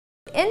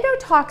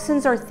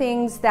Endotoxins are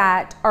things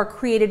that are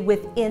created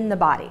within the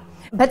body.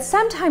 But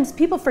sometimes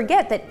people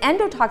forget that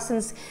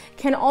endotoxins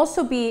can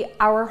also be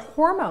our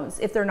hormones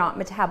if they're not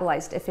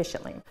metabolized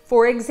efficiently.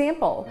 For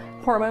example,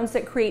 hormones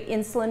that create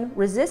insulin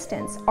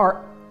resistance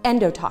are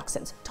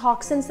endotoxins,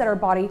 toxins that our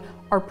body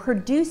are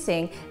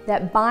producing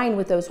that bind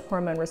with those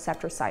hormone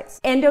receptor sites.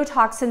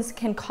 Endotoxins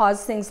can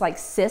cause things like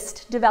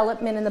cyst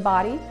development in the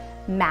body,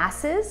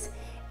 masses,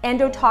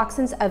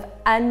 endotoxins of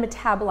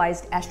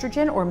unmetabolized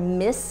estrogen or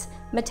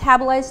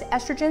mismetabolized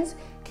estrogens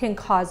can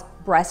cause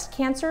breast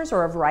cancers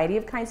or a variety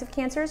of kinds of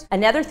cancers.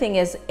 Another thing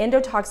is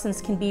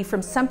endotoxins can be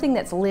from something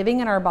that's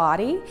living in our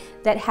body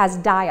that has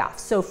die-off.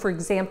 So for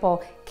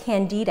example,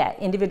 candida,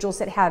 individuals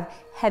that have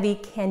heavy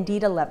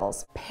candida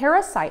levels.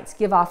 Parasites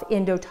give off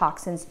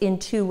endotoxins in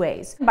two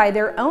ways. By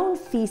their own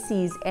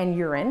feces and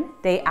urine,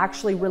 they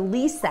actually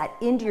release that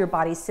into your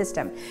body's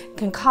system. It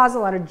can cause a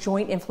lot of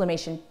joint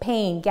inflammation,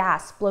 pain,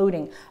 gas,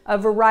 bloating, a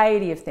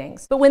variety of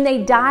things. But when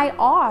they die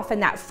off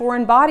and that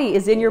foreign body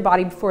is in your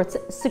body before it's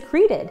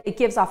secreted, it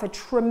gives off a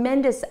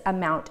tremendous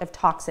amount of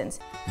toxins.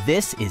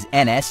 This is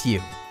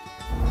NSU.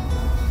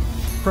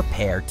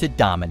 Prepare to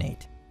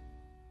dominate.